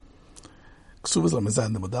Kesubos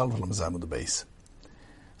Out, the modal of the base.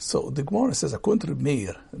 So the Gemara says, according to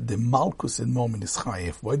Meir, the Malkus and Momin is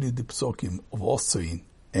Chayev. Why do the Psokim of Osoin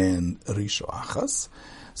and Risho Achas?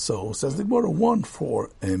 So says the Gemara, one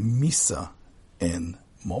for Misa and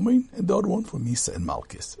Momin, and the other one for Misa and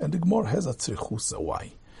Malkis. And the Gemara has a Tzrichusa.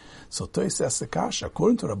 Why? So Toys asks the Kasha,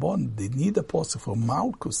 according to Rabban, they need a posuk for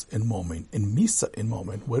Malkus and Momin, and Misa and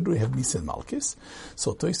Momin. Where do we have Misa and Malkis?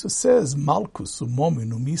 So Toys says, Malkus,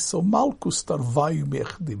 Momin, Misa, Malkus, Tarvayu,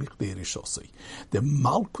 Bechde, Rishosei. The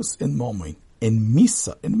Malkus and Momin, and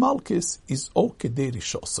Misa and Malkis is Okedei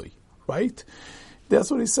Rishosei. Right? That's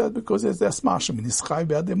what he said, because there's Mashim in Ischai,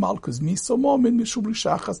 Be'ad the Malkus, Misa, Momin, Mishum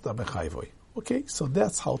Rishachas, Tabechayvoi. Okay? So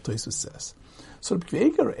that's how Toys says. So the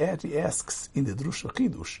Kveger asks in the Drush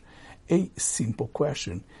Chidush a simple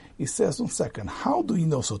question. He says, 1 second, how do you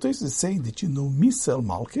know? So this is saying that you know Misel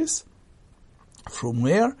Malkis from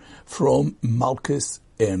where? From Malkis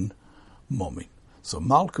and Momin. So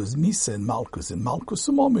Malkus, Misa and Malkus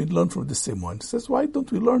and Momin learn from the same one. He says, why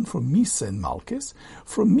don't we learn from Misa and Malkis,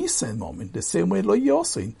 from Misa and Momin, the same way Lo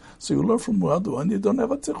Yosin? So you learn from one and you don't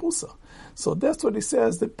have a Tzechusa. So that's what he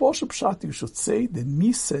says. The Poshup Pshat, you should say that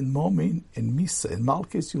Misa and Momin and Misa and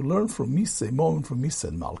Malkis, you learn from Misa and Momin from Misa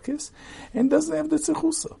and Malkis, and doesn't have the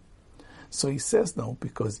Tzechusa. So he says no,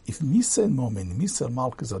 because if Misa and Momin and Misa and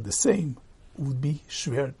Malkis are the same, would be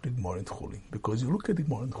Shver the Gemara in Chulin. Because you look at the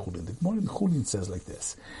Gemara in Chulin. The Gemara in Chulin says like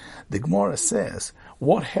this. The Gemara says,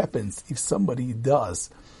 what happens if somebody does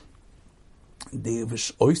the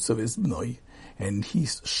Oisav is Bnoi, and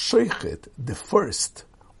he's Sheichet, the first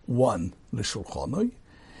one, L'Shulchanoi,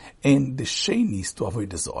 and the Sheni is to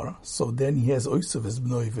Avodah Zarah. So then he has Oisav is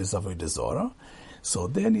Bnoi v'ez Avodah Zarah. So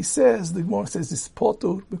then he says, the Gemara says, it's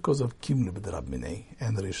potur because of Kimle b'derab minei.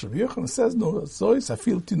 And the Rish Rabbi Yochanan says, no, zois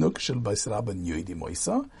afil tinuk shel bais rabban yoidi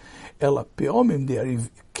moisa, ela peomim, there are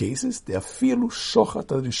cases, they afilu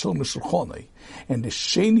shochat ad rishon l'shulchanai. And the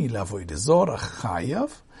sheni l'avodah zorah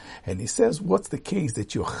chayav, and he says, what's the case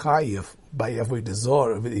that you're chayav by avodah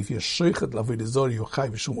zorah? If you're shochat l'avodah zorah, you're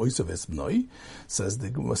chayav shum oisav es bnoi. Says the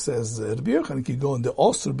Gemara says, Rabbi Yochanan can go on the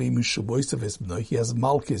osr bei mishum oisav es bnoi. He has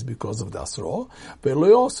malkes because of the asra, but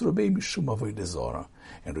lo osr bei mishum avodah zorah.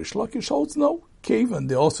 And Rish Lakish holds no. Kevan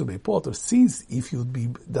the osr bei potter, since if you'd be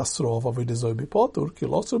the asra of avodah zorah bei potter, kil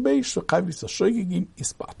osr bei shchayav is shoygigim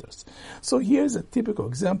is patters. So here's a typical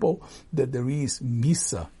example that there is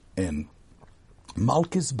misa and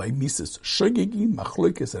Malkis by Mrs. Shogegin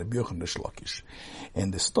Machloikes Rabbi Yochanan Rish Lakish.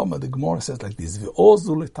 And the stomach, the Gemara says like this: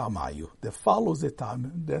 Ve'ozu letamayu. That follows the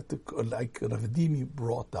time that, like Rav Dimi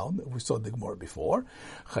brought down. We saw the Gemara before.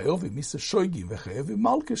 Chayovi Mrs. Shogegin veChayovi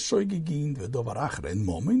Malkis Shogegin veDovar Achra in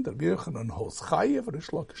moment. Rabbi Yochanan holds Chayev. Rish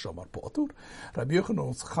Lakish Amar Potur. Rabbi Yochanan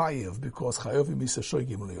holds Chayev because Chayovi Mrs.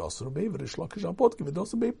 Shogegin LeYosur Bei Rish Lakish Amar Potur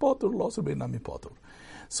veDosur Bei Potur LeYosur Bei Nami Potur.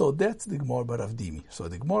 So that's the Gemara by Rav Dimi. So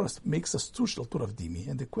the Gemara makes us tushal to Rav Dimi.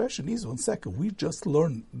 And the question is, 1 second, we just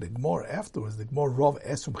learned the Gemara afterwards. The Gemara Rav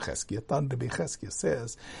Esum Cheskia, Tan Rebbe Cheskia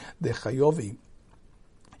says, the Chayovi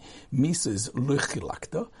Misa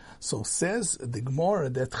Luchilakta. So says the Gemara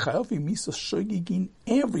that Chayovi Misa Shogigin,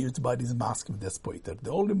 everybody's masking that's pointed.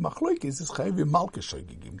 The only machloik is Chayovi Malkis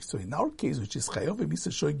Shogigin. So in our case, which is Chayovi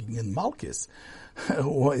Misa Shogigin and Malkis,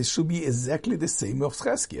 it should be exactly the same of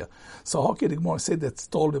Cheskia. So how can the Gemara say that's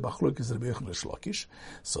told the machloik is Rabbi Yochanan Rish Lakish?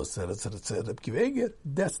 So Reb Kiveger,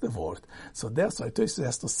 that's the word. So that's why Tosis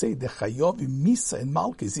has to say the Chayovi Misa and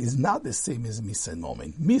Malkis is not the same as Misa and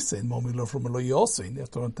Momin. Misa and Momin learn from Eloi Yosin, they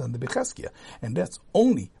have to learn the Becheskia, and that's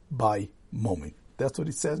only by Momin. That's what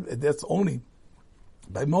it says. That's only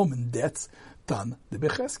by Momin. That's Tan the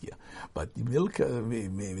Becheskia. But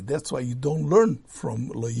that's why you don't learn from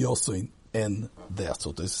Lo Yosin and that.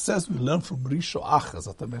 So it says we learn from Risho Achas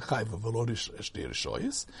at the Mechayv v'lo Shtei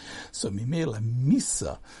Rishoyes. So Mimela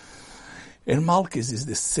Misa and Malkis is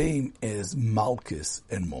the same as Malkis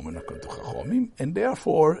and Momin according to Chachomim, and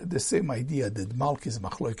therefore the same idea that Malkis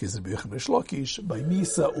Machloikis Rabbi Yochanan Rish Lakish by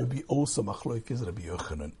Misa will be also Machloikis Rabbi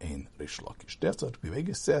Yochanan and Rish Lakish. That's what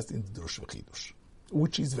Rabbi says in the Drush V'Chidush,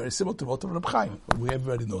 which is very similar to what of Reb Chaim.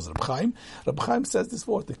 Everybody knows Reb Chaim. Reb Chaim says this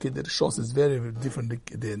word, the Keder Shos is very, very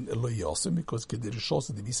different than Lo Yosim, because Keder Shos,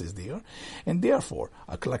 the Misa is there, and therefore,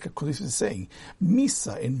 like a Kodif is saying,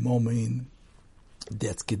 Misa and Momin,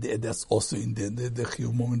 that's also in the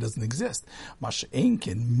Chiyuv moment doesn't exist. Masha'en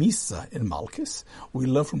ken Misa and Malkis, we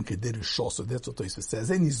learn from Kederi Shos, so that's what Tosfos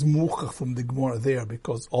says. And he's muchach from the Gemara there,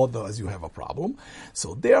 because otherwise you have a problem.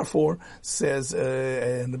 So therefore, says,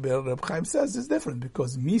 and Reb Chaim says it's different,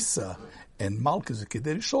 because Misa and Malkis and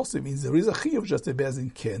Kederi Shos means there is a Chiyuv, just a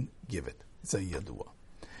Bezin can give it. It's a Yadua.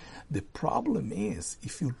 The problem is,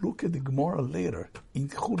 if you look at the Gemara later, in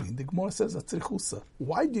Chulin, the Gemara says,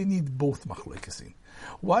 why do you need both machloikes?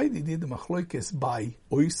 Why do you need the machloikes by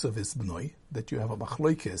oisav es bnoi, that you have a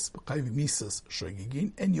machloikes, b'chayv misas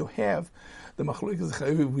shogigin, and you have the machloikes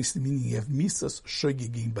chayv misas, meaning you have misas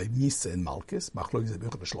shogigin by misa and malkes, machloikes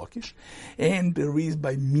b'chayv shlokish, and there is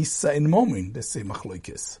by misa and momin, the same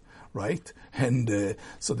machloikes. Right? And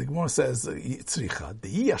so the Gemara says, tzricha,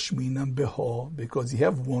 the yashminam beho, because you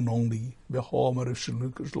have one only, beho marish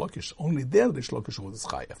shlokish, only there the shlokish was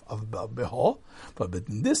chayav. Of beho, but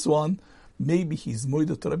in this one, maybe he's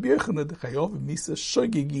moida to Rabbi Yochanan, the chayav misa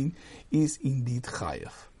shogigin is indeed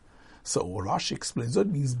chayav. So Rashi explains what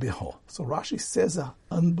it means beho. So Rashi says an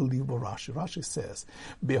unbelievable Rashi. Rashi says,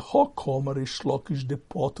 beho komer Rish Lakish de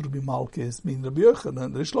potter b'malkes, mean Rabbi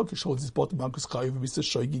Yochanan, Rish Lakish holds his potter b'malkes chayav misa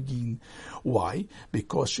shogigin. Why?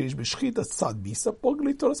 Because sheish b'shchita tzad misa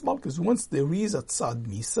pogli toras malkes. Once there is a tzad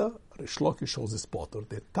misa, Rish Lakish holds his potter.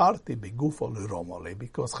 The tarte begufa l'romale,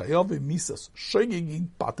 because chayav misas shogigin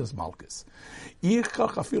paters malkes.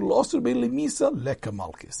 Irchach afil osur be'le misa leka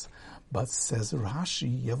malkes. But says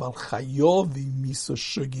Rashi, Yaval Chayovi Miso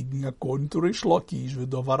Shogigin according to Rish Lakish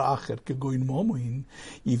v'dovar acher kegoin momoin.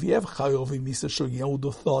 If you have Chayovi Miso Shogigin, I would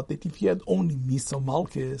have thought that if you had only Miso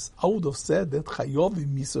Malkes, I would have said that Chayovi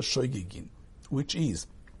Miso Shogigin, which is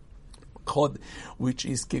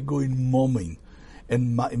kegoin momoin.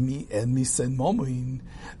 And Misa and Momoin,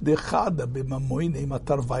 the Chada b'mamoinei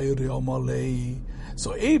matar vayri omalei.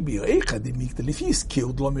 So Ebi or Echad miktel, if he's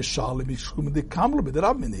killed lo meshal mishkum de kamlo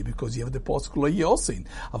b'derabmene, because you have the pasuk lo yosin.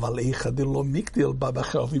 Aval Echad lo miktel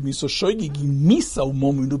babachav miso shoygigi misa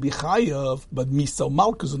umomin ubichayev, but misa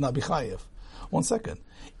umalkus unabichayev. 1 second.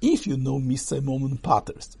 If you know misa and momin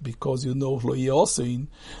patterns, because you know lo yosin,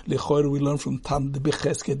 lechoyer we learn from Tan de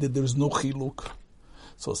Becheske that there is no chiluk.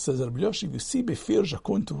 So says Rabbi Yoshi, you see befirj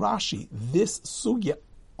according to Rashi, this sugya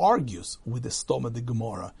argues with the stoma the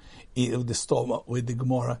Gemara, with the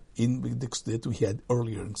Gemara that we had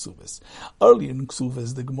earlier in Kesubos. Earlier in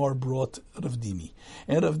Kesubos, the Gemara brought Rav Dimi,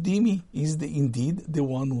 and Rav Dimi is indeed the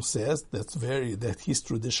one who says that his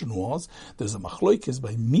tradition was there's a machloikes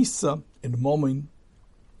by Misa and Momin.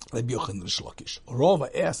 Rabbi Yochanan Rish Lakish.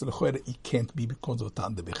 Rava asked it can't be because of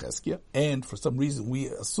Tan de Becheskia, and for some reason we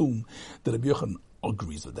assume that Rabbi Yochanan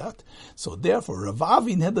agrees with that. So therefore, Rav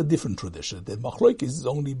Avin had a different tradition that Machloikis is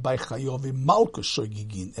only by Chayovi Malkus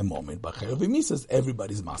Shogigin a moment. By Chayovi Misas,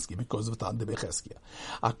 everybody's masking because of Tan de Becheskia.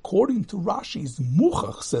 According to Rashi's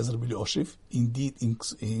Muchach, says Rabbi Yosef, indeed in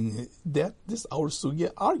that this our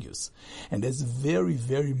sugya argues, and that's very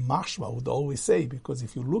very mashma. I would always say, because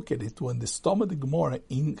if you look at it, when the Stoma the Gemara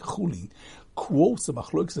in Chulin quotes the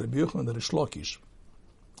Machloikis Rabbi Yochanan and Rish Lakish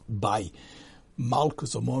by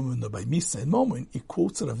Malkus or Momin or by Misa and Momin, it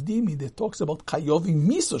quotes Rav Dimi that talks about Chayovim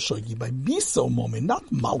Miso Shogi by Misa or Momin, not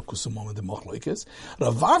Malkus or Momin, the Machloikes.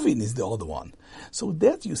 Rav Avin is the other one. So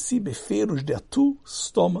that you see Beferush, there are two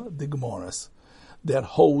Stoma the Gemaras that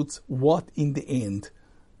holds what in the end.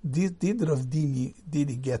 Did Rav Dimi, did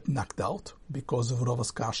he get knocked out because of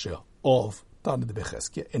Ravas Kasha of Tana de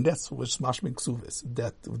Becheskia, and that's what's mashming Kesubos,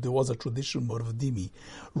 that there was a tradition of Rav Dimi.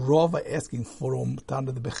 Rava asking from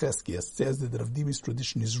Tana de Becheskia says that Rav Dimi's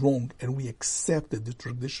tradition is wrong, and we accepted the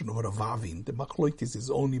tradition of Rav Avin. The Machloikis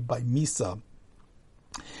is only by Misa,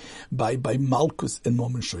 by Malkus and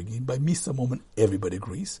Momen Shogin. By Misa Momen, everybody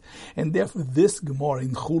agrees. And therefore, this Gemara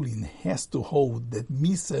in Chulin has to hold that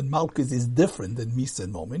Misa and Malkus is different than Misa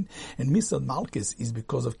and Momen. And Misa and Malkus is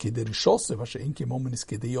because of Kedei Rishose, Vashe'enke Momen is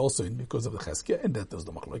Kedei also, and because of the Cheskia, and that is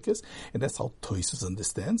the Machlokes. And that's how Toisus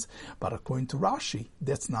understands. But according to Rashi,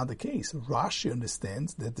 that's not the case. Rashi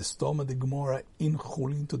understands that the Stoma the Gemara in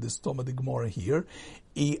Chulin to the Stoma the Gemara here,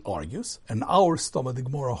 he argues, and our Stoma the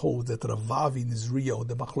Gemara holds that Rav Avin is Rio,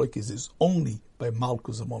 the Machlokes is only by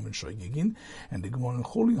Malkus a moment Shoygigin, and the Gemara in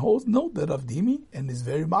Chulin holds no, that Rav Dimi, and is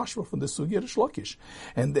very mashma from the Sugya Rish Lakish,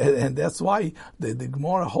 and that's why the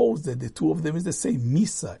Gemara holds that the two of them is the same,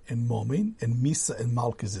 Misa and Momin, and Misa and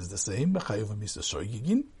Malkus is the same, Mechayev Misa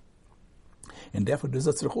Shoygigin. And therefore there's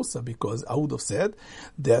a tzrechusa, because I would have said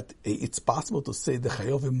that it's possible to say the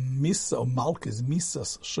Chayovim Misa or Malkes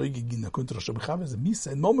Misas Shoygigin according to Rosh Hashanah is a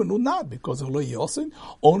Misa and Momen not, because of Lo Yosin,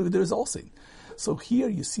 only there is Osin. So here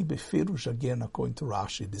you see Beferush again, according to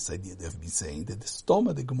Rashi, this idea they've been saying that the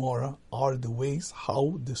Stoma, the Gemara, are the ways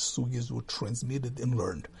how the sugyas were transmitted and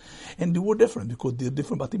learned. And they were different, because they're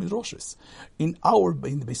different Batim Roshes. In the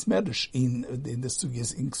Beis Medrash, in the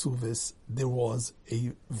sugyas in Kesubos, there was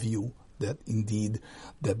a view that indeed,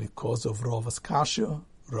 that because of Ravas Kasha,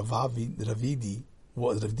 Ravidi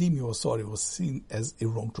Rav Dimi was seen as a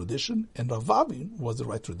wrong tradition, and Rav Avin was the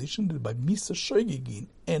right tradition. That by Misa Shoygigin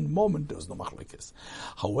and moment there was no machlekes.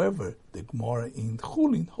 However, the Gemara in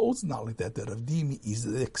Chulin holds not like that Rav Dimi is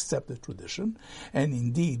the accepted tradition, and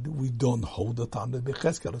indeed we don't hold the Tan de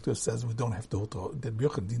Becheskia. It says we don't have to hold the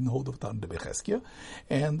Becheskia didn't hold the Tan de Becheskia,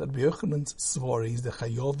 and the Becheskia's svar is the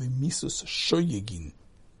Chayav Misus Shoygigin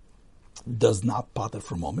does not pater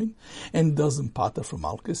from Momin and doesn't pater from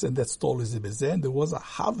Malchus, and that's totally the Bezeh. And there was a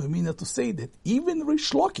Havamina to say that even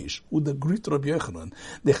Rish Lakish would agree to Rabbi Yochanan,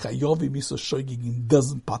 the Chayovi Miso Shoygigin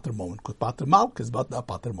doesn't pater Momin, could pater Malchus, but not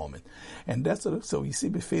pater Momin. And that's so you see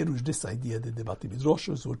Beferush this idea that the Bati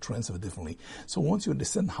Midrashos will transfer differently. So once you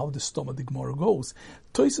understand how the Stoma the Gemara goes,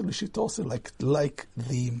 Toysel Shitose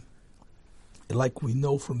like we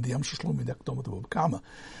know from the Amshel Shlomi the Akdoma to Kama,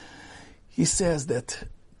 he says that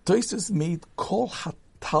Toysus made Kol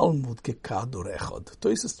HaTalmud Kekador Echad.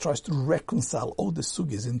 Toysus tries to reconcile all the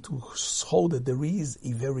sugyas and to show that there is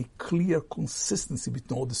a very clear consistency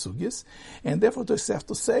between all the sugyas. And therefore Toysus have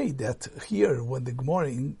to say that here, when the Gemara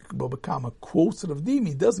in Baba Kama quotes Rav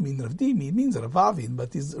Dimi, it doesn't mean Rav Dimi, it means Rav Avin,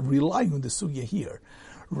 but is relying on the sugya here.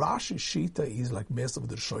 Rashi Shita is like best of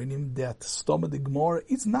the Rishonim that Stoma the Gemara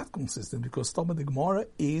is not consistent because Stoma the Gemara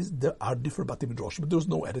there are different Bati Midrash, but there's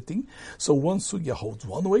no editing. So one sugya holds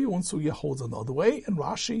one way, one sugya holds another way, and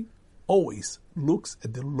Rashi always looks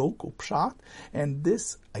at the local pshat, and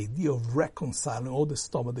this idea of reconciling all the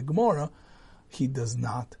Stoma the Gemara, he does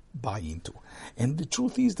not buy into. And the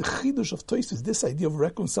truth is, the chidush of Toysus, this idea of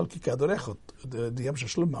reconcile kikador echad, the Yamshel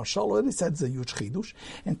Shlomo Marshal already said it's a huge chidush,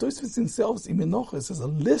 and Toysus himself in Menachos has a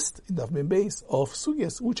list in the base of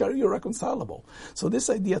sugyas which are irreconcilable. So this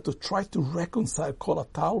idea to try to reconcile kol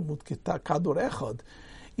Talmud kikador echad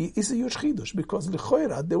is a huge chidush, because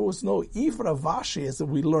l'choira there was no, if Rav Ashi, as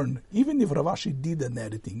we learn, even if Rav Ashi did an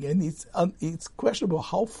editing, and it's questionable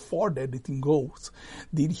how far the editing goes.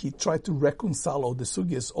 Did he try to reconcile all the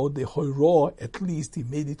sugyas, or the hoiro, at least he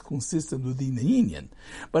made it consistent within the union?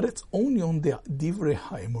 But it's only on the divrei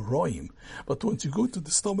ha'emoroim. But once you go to the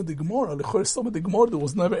Stoma de Gemara, l'choira Stoma de Gemara, there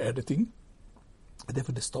was never editing. And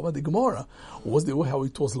therefore the Stoma de Gemara was the way how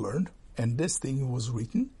it was learned. And this thing was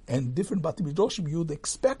written, and different Bati Midrashim, you'd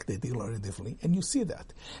expect that they learn it differently, and you see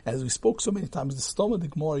that. As we spoke so many times, the Stoma the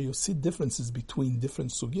Gemara, you see differences between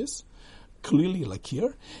different sugyas, clearly like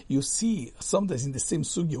here. You see, sometimes in the same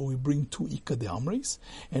sugya, we bring two Ika de Amris,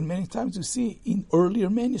 and many times you see in earlier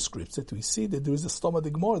manuscripts that we see that there is a Stoma de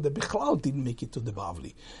Gemara that Bechlal didn't make it to the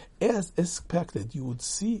Bavli. As expected, you would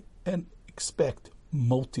see and expect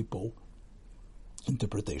multiple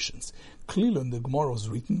interpretations. Clearly, when the Gemara was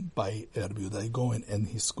written by Rabbi Yehuda Goen and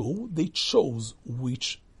his school, they chose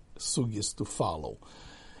which sugyas to follow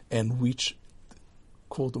and which,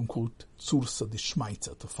 quote-unquote, tzursa de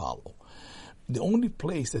shmaitza to follow. The only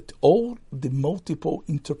place that all the multiple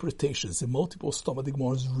interpretations, the multiple Stoma de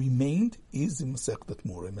Gemaras remained is in Masechet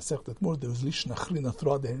Mura. In Masechet Mura, there was Lishna Achrina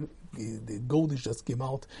throughout the Goldish just came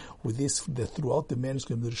out with this throughout the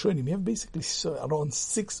manuscript of the Rishonim. You have basically around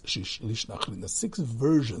 6 Lishna Achrina, 6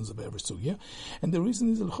 versions of every sugya. And the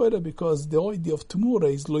reason is because the idea of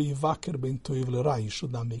Temura is lo yivaker ben toiv l'ra, you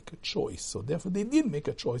should not make a choice. So therefore they did make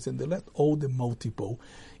a choice and they let all the multiple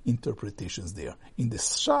interpretations there. In the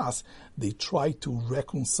Shas, they try to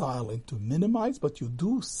reconcile and to minimize, but you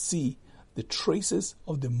do see the traces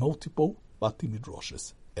of the multiple Bati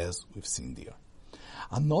Midrashes, as we've seen there.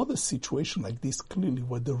 Another situation like this, clearly,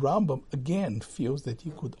 where the Rambam again feels that he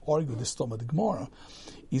could argue the Stoma de Gemara,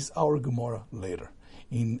 is our Gemara later.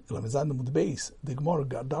 In Lamezan Amud Beis, the Gemara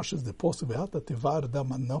dashes the post Ve'ata tevar da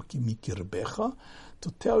manoki mikirbecha,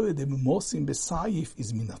 to tell you the Mimosim Besayif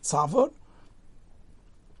is minatzavar,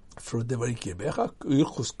 for the very Kirbecha,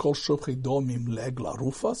 Irchus Kol Shochei Domim Legla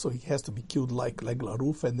Rufa, so he has to be killed like Legla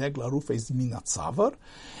Rufa, and Legla Rufa is Minatzavar,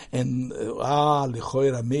 and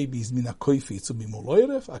Lechoira maybe is Mina Koifitz,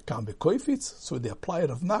 Mimuloiref, Akam Bekoifitz, so they apply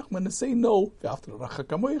Rav Nachman and say no, after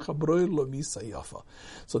Rachakamoicha, Broir Lo Misa Yafa.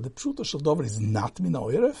 So the Pshuto Shaldover is not Mina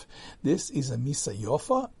Oiref, this is a Misa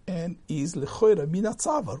Yafa, and is Lechoira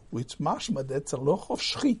Minatzavar, which mashma, that's a loch of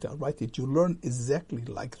Shchita, right, that you learn exactly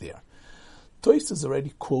like there. Toysus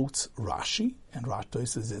already quotes Rashi, and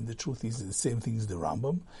Toysus, and the truth is the same thing as the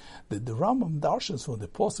Rambam, that the Rambam darshans from the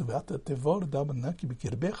Posuk Ve'ata Tevar da Manaki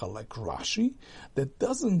B'Kirbecha, like Rashi, that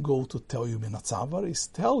doesn't go to tell you Minatzavar, is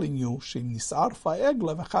telling you Shem Nisar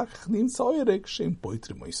Fa'egla V'chach Nimtza Oirek Shem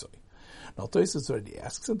Poitri Moisoi. Now Toysus already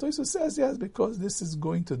asks, and Toysus says yes, because this is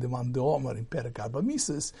going to demand the Omer in Perek Arba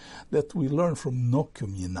Mises, that we learn from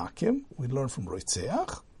Nokum Yenakem, we learn from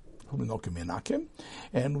Roitzeach,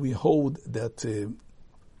 and we hold that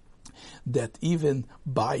that even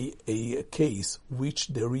by a case which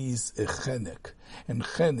there is a chenek, and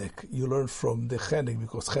chenek, you learn from the chenek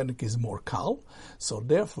because chenek is more kal, so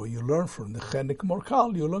therefore you learn from the chenek more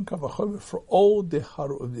kal, you learn kavachomer for all the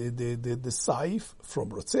saif from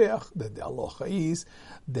Rotzeach, that the halacha is,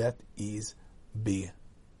 that is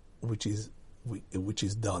which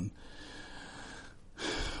is done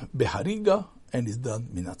behariga, and is done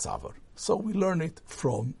minatzavar. So we learn it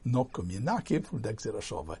from Nokum Yenakim, from the Gzera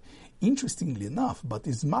Shova. Interestingly enough, but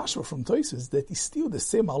it's mashma from Toises that is still the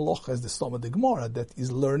same halacha as the Stoma de Gemara, that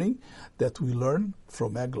is learning, that we learn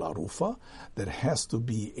from Egla Rufa, that has to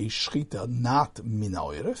be a shchita not mina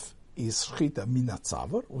oiref, is shchita mina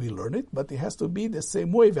tzavar. We learn it, but it has to be the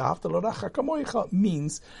same way. V'ahavta l'racha kamoicha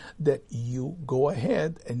means that you go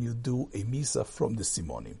ahead and you do a misa from the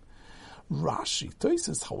simonim. Rashi,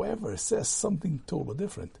 Toises, however, says something totally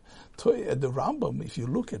different. The Rambam, if you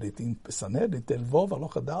look at it in Sanhedrin, Telvov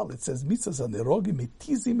Alochadal, it says, Mitzvah Zanerogi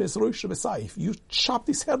Metizim Es Rosh V'Saif. You chopped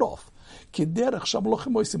his head off. Kederach Sham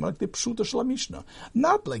Lochem Oisim, like the Pshuta Shel Mishnah.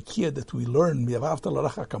 Not like here that we learn, V'ahavta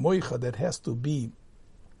l'racha kamoicha, that has to be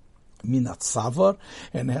Minat Tzavar,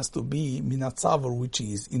 and has to be Minat Tzavar, which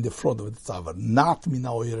is in the front of the Tzavar, not Mina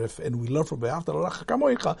Oiref, and we learn from Be'after L'Racha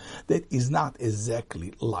Kamoicha that is not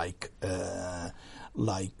exactly like Egla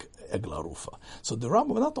Rufa. So the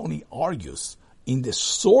Rambam not only argues in the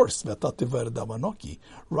source V'atatever Damanoki,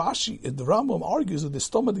 Rashi, the Rambam argues with the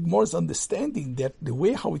Stoma de Gemara's understanding that the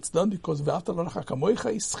way how it's done, because V'after L'Racha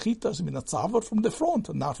Kamoicha is Chitas Minat Tzavar from the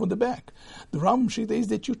front, not from the back. The Rambam Shita is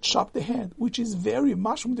that you chop the head, which is very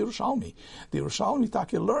much from the Yerushalmi. The Yerushalmi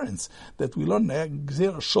Taki learns that we learn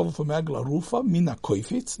Gzera Shova from Egla Rufa, Mina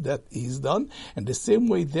Koifitz, that is done, and the same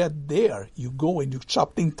way that there you go and you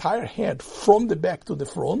chop the entire head from the back to the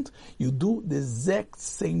front, you do the exact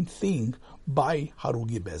same thing by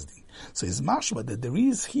Harugi Bezdin. So it's mashma that there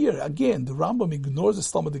is here, again, the Rambam ignores the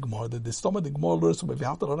Stoma de Gemara, that the Stoma de Gemara learns from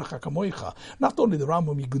V'ahavta l'Racha Kamoicha. Not only the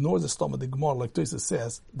Rambam ignores the Stoma de Gemara, like Tosa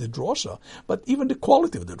says, the drosha, but even the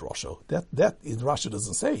quality of the drosha. That is Rashi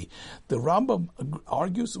doesn't say. The Rambam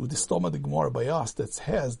argues with the Stoma de Gemara by us that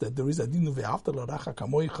says that there is a din of V'ahavta l'Racha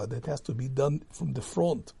Kamoicha that has to be done from the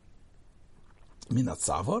front. Minat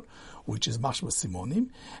Tzavar, which is Mashma Simonim,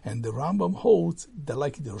 and the Rambam holds that,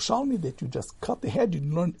 like the Yerushalmi, that you just cut the head, you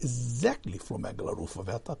learn exactly from Egla Rufa.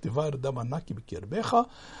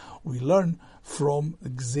 We learn from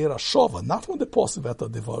Gzera Shova, not from the Posuk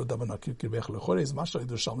V'atatevar Damanaki B'kirbecha Lechore, as Mashma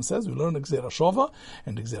the Yerushalmi says, we learn Gzera Shova,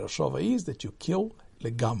 and the Gzera Shova is that you kill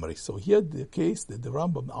legamri. So here the case that the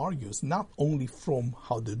Rambam argues not only from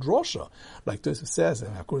how the drosha, like Tosis says,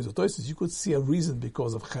 and according to Tosis, you could see a reason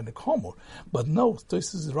because of chenek homor, but no,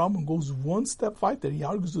 Tosis Rambam goes one step further. He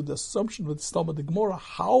argues with the assumption with the Stoma de Gemara,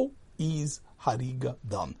 how is hariga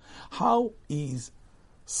done? How is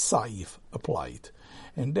saif applied?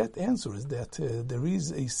 And that answer is that there is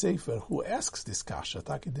a sefer who asks this kasha.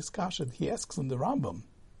 This kasha he asks on the Rambam.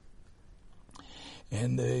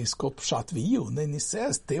 And it's called Pshat V'yu. And then he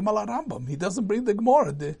says, Temal Rambam. He doesn't bring the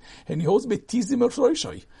Gemara. And he holds Betizim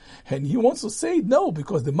Roshai. And he wants to say no,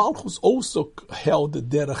 because the Malchus also held the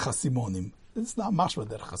Derech HaSimonim. It's not mashma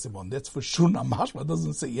derech hasimon. That's for sure not mashma. It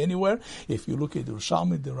doesn't say anywhere. If you look at the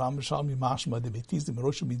Yerushalmi, the Yerushalmi mashma, the Betizim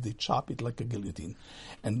Roshim, they chop it like a guillotine.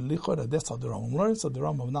 And lichora, that's how the Rambam learns. So the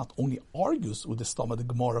Rambam not only argues with the Stoma de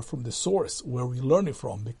Gemara from the source where we learn it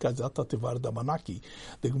from, because Atatevar Damanaki,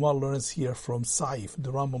 the Gemara learns here from Saif.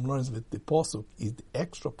 The Rambam learns with the Posuk. The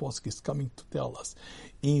extra Posuk is coming to tell us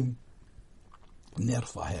in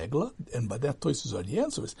Nerfa Hegla, and by that Tosis are the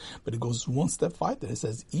answers. But it goes one step further. It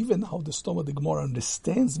says, even how the Stoma de Gemara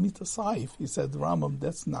understands Mita Saif, he said, Rambam,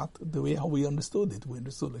 that's not the way how we understood it. We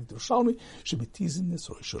understood like the Yerushalmi should be teasing this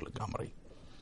Rosh Gamri.